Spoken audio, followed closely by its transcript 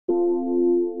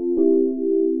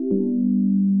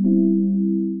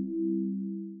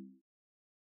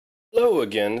Hello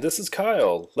again, this is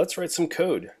Kyle. Let's write some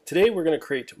code. Today we're going to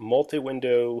create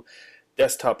multi-window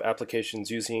desktop applications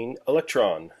using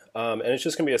Electron. And it's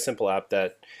just going to be a simple app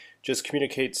that just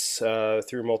communicates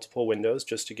through multiple windows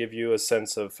just to give you a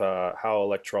sense of how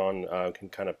Electron can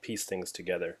kind of piece things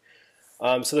together.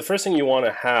 So the first thing you want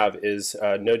to have is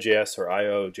node.js or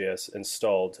io.js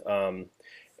installed.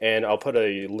 And I'll put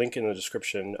a link in the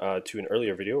description to an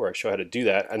earlier video where I show how to do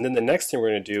that. And then the next thing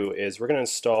we're going to do is we're going to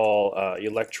install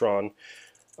Electron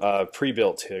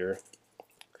prebuilt here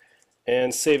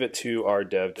and save it to our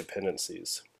dev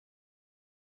dependencies.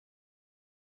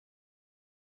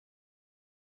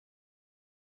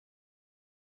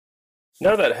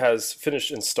 Now that it has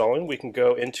finished installing, we can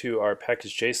go into our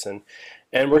package.json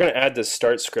and we're going to add this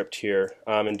start script here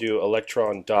and do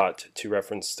electron dot to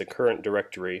reference the current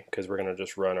directory, because we're going to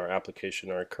just run our application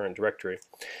in our current directory.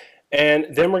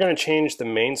 And then we're going to change the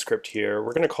main script here.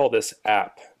 We're going to call this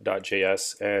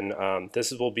app.js, and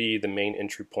this will be the main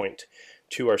entry point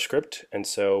to our script. And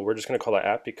so we're just going to call it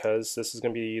app because this is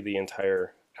going to be the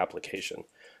entire application.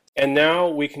 And now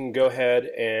we can go ahead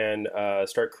and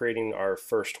start creating our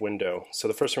first window. So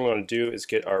the first thing we want to do is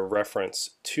get our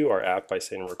reference to our app by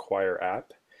saying require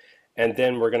app. And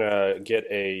then we're going to get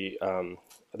a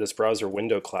this browser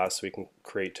window class so we can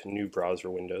create new browser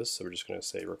windows. So we're just going to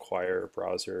say require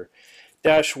browser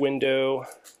dash window.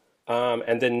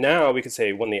 And then now we can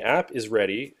say when the app is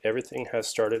ready, everything has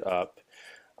started up,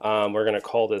 we're going to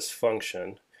call this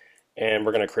function and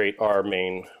we're going to create our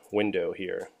main window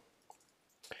here.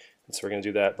 So we're going to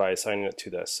do that by assigning it to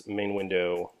this main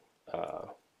window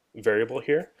variable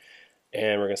here.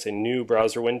 And we're going to say new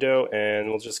browser window, and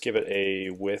we'll just give it a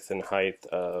width and height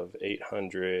of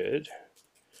 800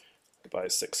 by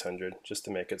 600 just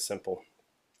to make it simple.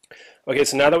 Okay,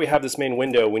 so now that we have this main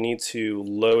window, we need to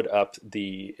load up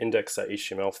the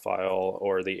index.html file,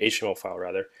 or the HTML file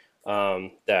rather,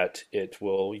 that it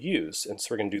will use. And so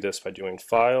we're going to do this by doing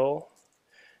file,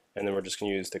 and then we're just going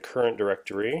to use the current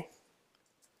directory.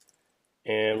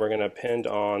 And we're going to append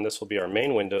on, this will be our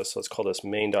main window, so let's call this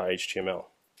main.html.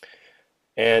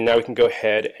 And now we can go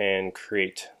ahead and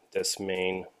create this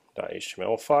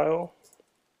main.html file.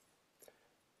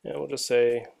 And we'll just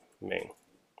say main.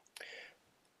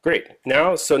 Great.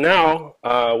 Now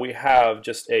we have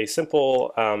just a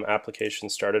simple application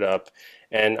started up,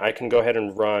 and I can go ahead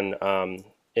and run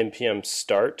npm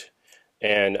start,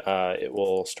 and it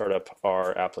will start up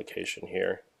our application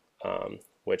here.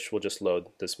 Which will just load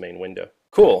this main window.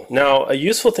 Cool. Now, a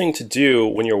useful thing to do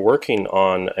when you're working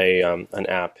on an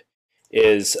app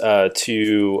is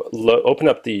to open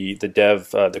up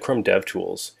the Chrome Dev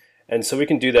Tools. And so we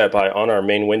can do that by, on our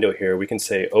main window here, we can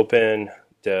say open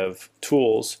dev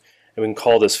tools, and we can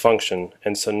call this function.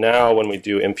 And so now when we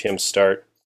do npm start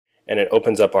and it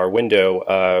opens up our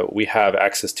window, we have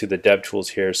access to the dev tools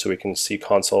here, so we can see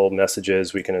console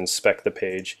messages, we can inspect the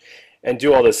page, and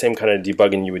do all the same kind of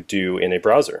debugging you would do in a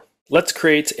browser. Let's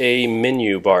create a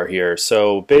menu bar here.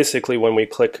 So basically when we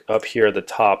click up here at the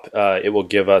top, it will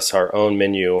give us our own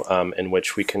menu in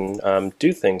which we can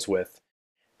do things with.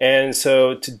 And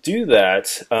so to do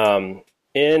that,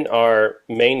 in our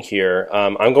main here,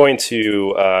 I'm going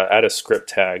to add a script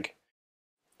tag,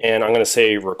 and I'm going to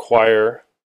say require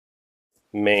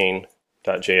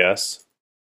main.js.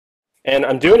 And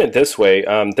I'm doing it this way.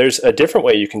 There's a different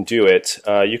way you can do it.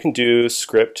 You can do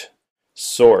script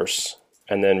source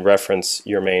and then reference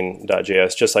your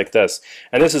main.js just like this.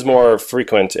 And this is more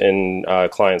frequent in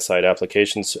client-side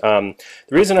applications. The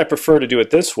reason I prefer to do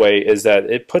it this way is that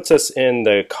it puts us in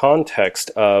the context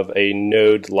of a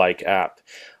node-like app.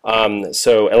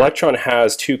 So Electron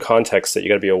has two contexts that you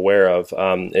got to be aware of.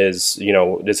 Is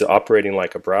it operating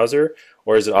like a browser,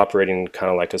 or is it operating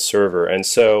kind of like a server? And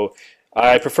so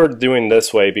I prefer doing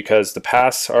this way because the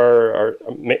paths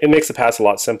it makes the paths a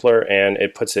lot simpler, and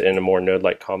it puts it in a more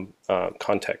node-like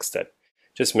context that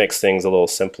just makes things a little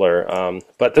simpler.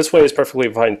 But this way is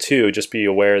perfectly fine too. Just be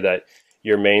aware that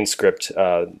your main script,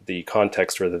 the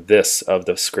context or the this of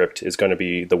the script, is going to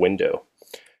be the window.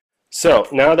 So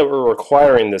now that we're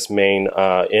requiring this main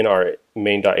in our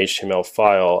main.html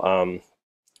file,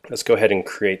 let's go ahead and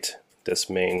create this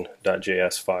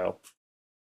main.js file.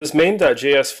 This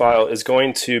main.js file is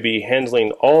going to be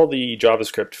handling all the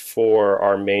JavaScript for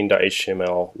our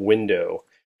main.html window.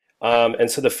 And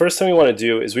so the first thing we want to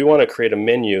do is we want to create a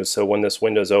menu, so when this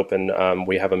window is open,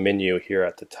 we have a menu here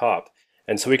at the top.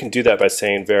 And so we can do that by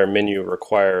saying var menu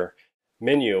require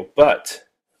menu, but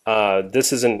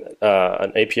this is an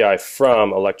API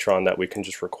from Electron that we can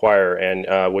just require,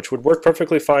 and which would work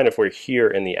perfectly fine if we're here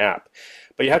in the app.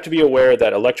 But you have to be aware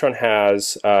that Electron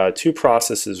has two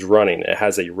processes running. It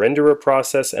has a renderer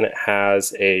process and it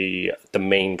has the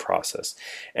main process.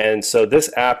 And so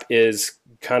this app is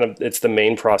it's the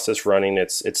main process running.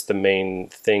 It's the main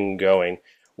thing going.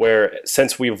 Where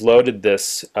since we've loaded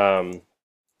this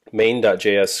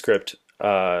main.js script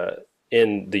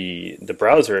in the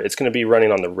browser, it's going to be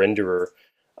running on the renderer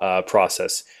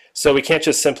process. So we can't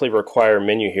just simply require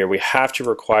menu here. We have to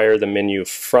require the menu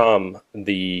from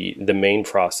the main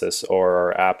process or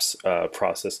our apps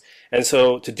process. And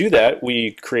so to do that,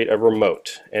 we create a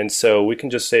remote. And so we can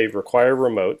just say require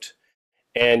remote.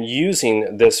 And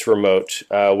using this remote,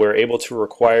 we're able to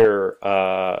require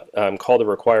call the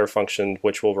require function,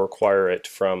 which will require it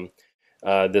from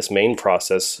this main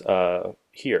process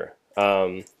here.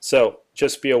 So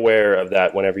just be aware of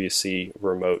that whenever you see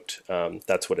remote.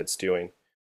 That's what it's doing.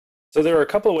 So there are a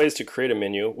couple of ways to create a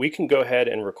menu. We can go ahead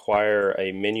and require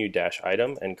a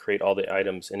menu-item and create all the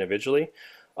items individually.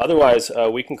 Otherwise,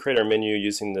 we can create our menu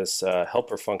using this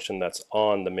helper function that's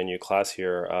on the menu class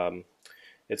here.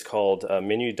 It's called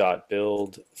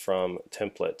menu.build from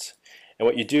template. And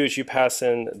what you do is you pass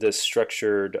in this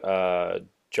structured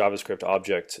JavaScript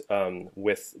object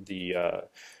with the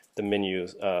menu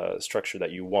structure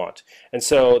that you want. And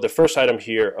so the first item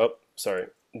here,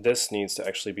 this needs to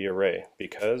actually be array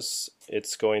because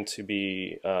it's going to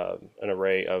be an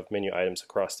array of menu items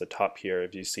across the top here.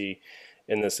 If you see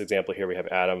in this example here, we have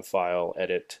atom, file,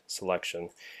 edit, selection.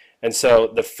 And so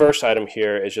the first item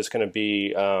here is just going to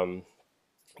be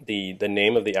the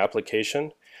name of the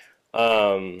application.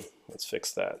 Let's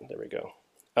fix that. There we go.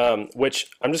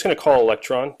 Which I'm just going to call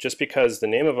Electron just because the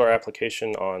name of our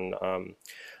application on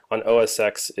OS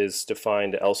X is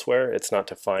defined elsewhere. It's not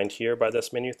defined here by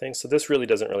this menu thing. So this really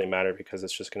doesn't really matter because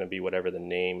it's just going to be whatever the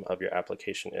name of your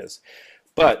application is.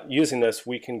 But using this,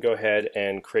 we can go ahead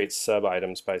and create sub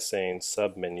items by saying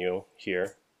sub menu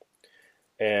here.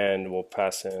 And we'll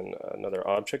pass in another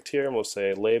object here and we'll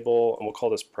say label and we'll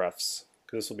call this prefs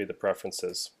because this will be the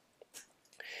preferences.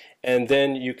 And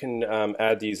then you can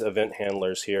add these event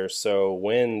handlers here. So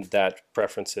when that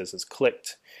preferences is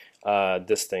clicked,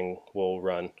 this thing will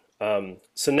run.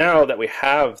 So now that we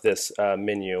have this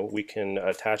menu, we can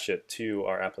attach it to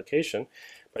our application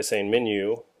by saying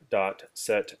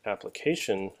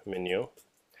menu.setApplicationMenu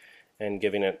and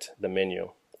giving it the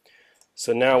menu.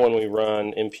 So now when we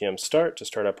run npm start to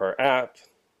start up our app,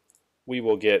 we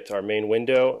will get our main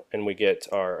window and we get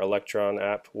our Electron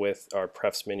app with our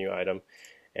prefs menu item,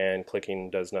 and clicking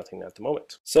does nothing at the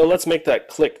moment. So let's make that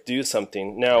click do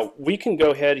something. Now we can go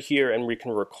ahead here and we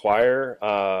can require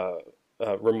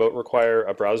remote require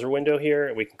a browser window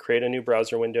here. We can create a new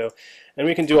browser window and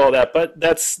we can do all that, but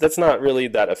that's not really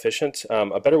that efficient.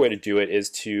 A better way to do it is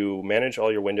to manage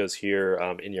all your windows here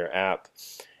in your app.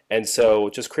 And so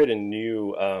just create a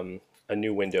new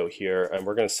window here, and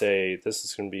we're going to say this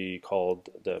is going to be called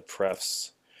the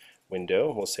prefs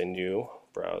window. We'll say new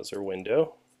browser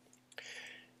window.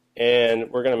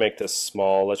 And we're going to make this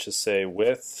small. Let's just say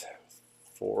width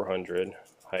 400,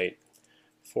 height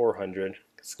 400.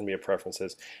 It's going to be a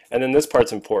preferences. And then this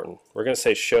part's important. We're going to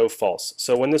say show false.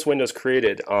 So when this window is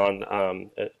created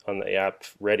on the app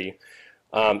ready,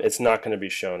 it's not going to be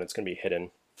shown. It's going to be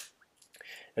hidden.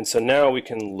 And so now we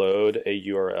can load a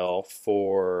URL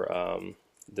for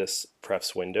this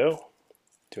prefs window,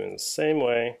 doing the same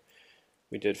way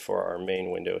we did for our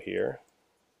main window here.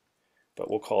 But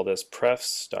we'll call this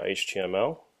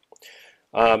prefs.html.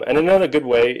 And another good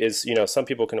way is, some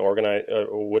people can organize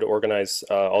would organize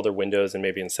all their windows and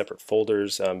maybe in separate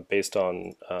folders based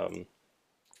on,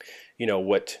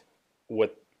 what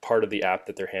part of the app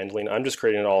that they're handling. I'm just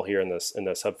creating it all here in the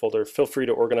subfolder. Feel free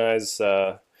to organize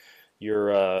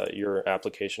your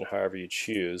application however you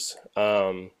choose.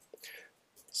 So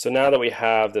now that we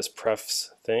have this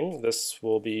prefs thing, this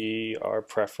will be our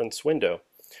preference window.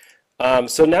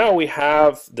 So now we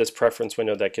have this preference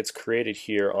window that gets created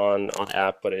here on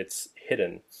app, but it's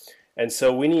hidden. And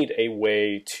so we need a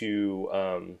way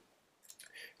to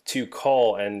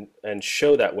call and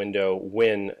show that window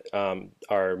when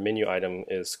our menu item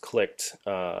is clicked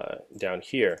down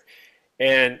here.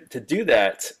 And to do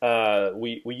that,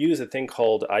 we use a thing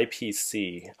called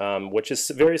IPC, which is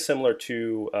very similar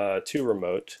to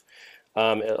remote.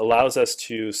 It allows us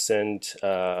to send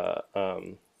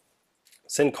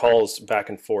calls back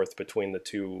and forth between the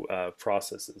two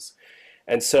processes.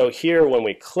 And so here when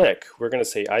we click, we're going to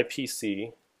say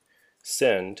IPC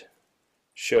send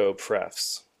show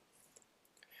prefs.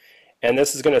 And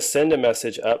this is going to send a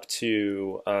message up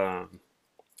to our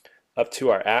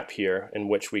app here in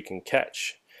which we can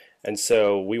catch. And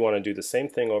so we want to do the same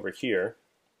thing over here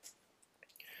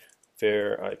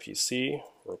var IPC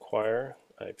require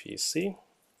IPC.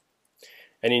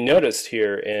 And you noticed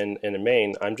here in the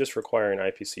main, I'm just requiring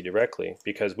IPC directly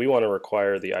because we want to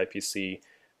require the IPC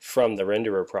from the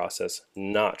renderer process,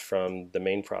 not from the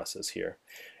main process here.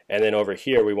 And then over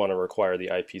here, we want to require the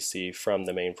IPC from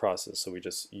the main process. So we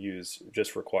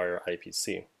just require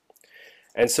IPC.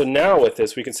 And so now with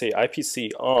this, we can say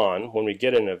IPC on when we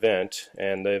get an event,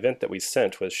 and the event that we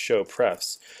sent was show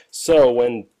prefs. So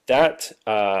when that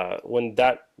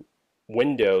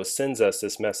window sends us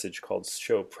this message called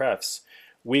show prefs,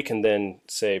 we can then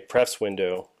say prefs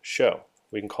window show.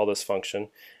 We can call this function,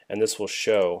 and this will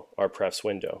show our prefs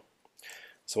window.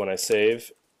 So when I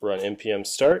save, run npm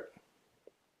start,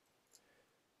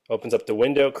 opens up the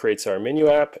window, creates our menu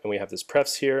app, and we have this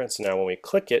prefs here. And so now when we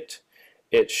click it,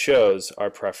 it shows our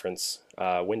preference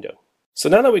window. So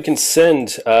now that we can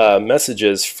send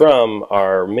messages from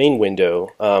our main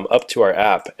window up to our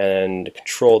app and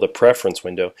control the preference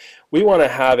window, we want to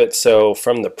have it so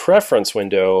from the preference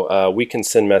window we can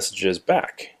send messages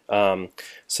back.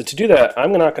 So to do that,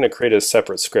 I'm not going to create a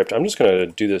separate script. I'm just going to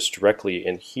do this directly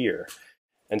in here.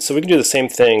 And so we can do the same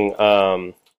thing,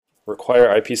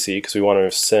 require IPC, because we want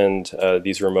to send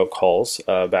these remote calls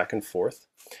back and forth.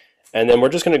 And then we're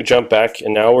just going to jump back,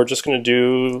 and now we're just going to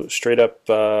do straight up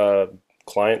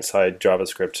client-side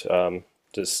JavaScript,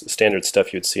 just standard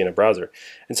stuff you would see in a browser.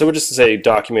 And so we're just going to say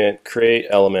document, create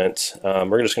element.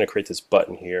 We're just going to create this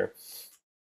button here.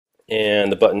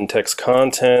 And the button text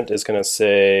content is going to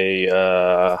say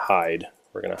hide.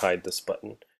 We're going to hide this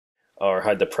button, or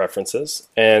hide the preferences.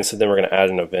 And so then we're going to add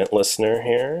an event listener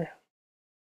here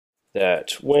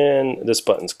that when this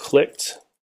button's clicked,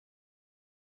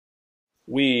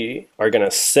 we are going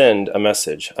to send a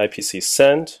message, IPC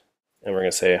send, and we're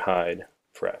going to say hide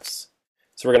prefs.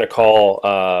 So we're going to call,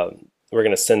 we're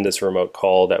going to send this remote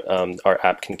call that our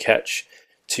app can catch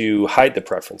to hide the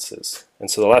preferences. And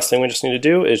so the last thing we just need to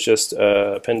do is just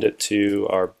append it to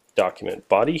our document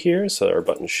body here so our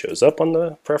button shows up on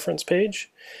the preference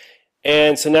page.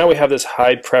 And so now we have this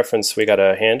hide preference we got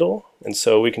to handle. And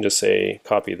so we can just say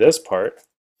copy this part,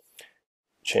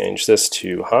 change this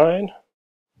to hide,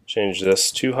 change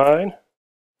this to hide.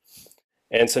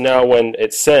 And so now when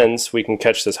it sends, we can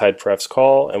catch this hide prefs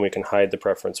call and we can hide the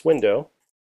preference window.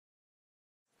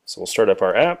 So we'll start up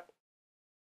our app.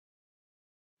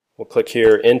 We'll click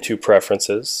here into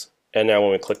preferences. And now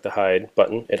when we click the hide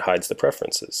button, it hides the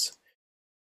preferences.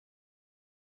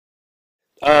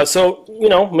 So,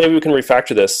 maybe we can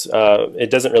refactor this. It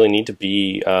doesn't really need to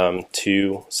be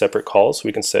two separate calls.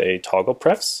 We can say toggle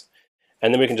prefs.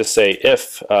 And then we can just say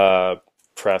if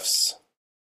prefs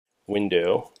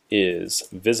window is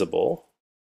visible,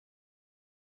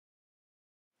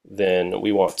 then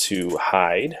we want to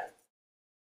hide.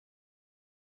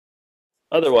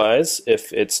 Otherwise,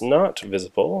 if it's not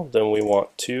visible, then we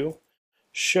want to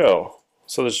show.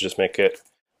 So let's just make it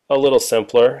a little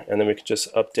simpler, and then we can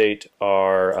just update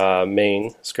our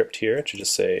main script here to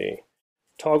just say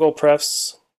toggle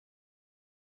prefs,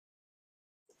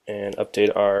 and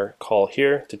update our call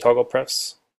here to toggle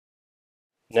prefs.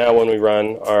 Now when we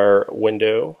run our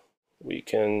window, we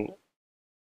can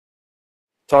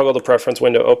toggle the preference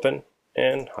window open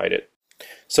and hide it.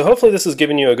 So hopefully this has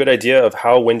given you a good idea of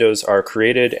how windows are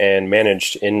created and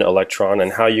managed in Electron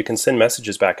and how you can send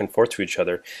messages back and forth to each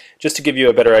other, just to give you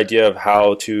a better idea of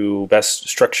how to best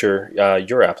structure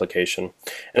your application.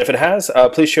 And if it has,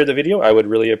 please share the video. I would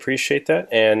really appreciate that.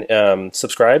 And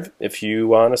subscribe if you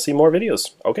want to see more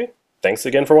videos. Okay, thanks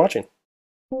again for watching.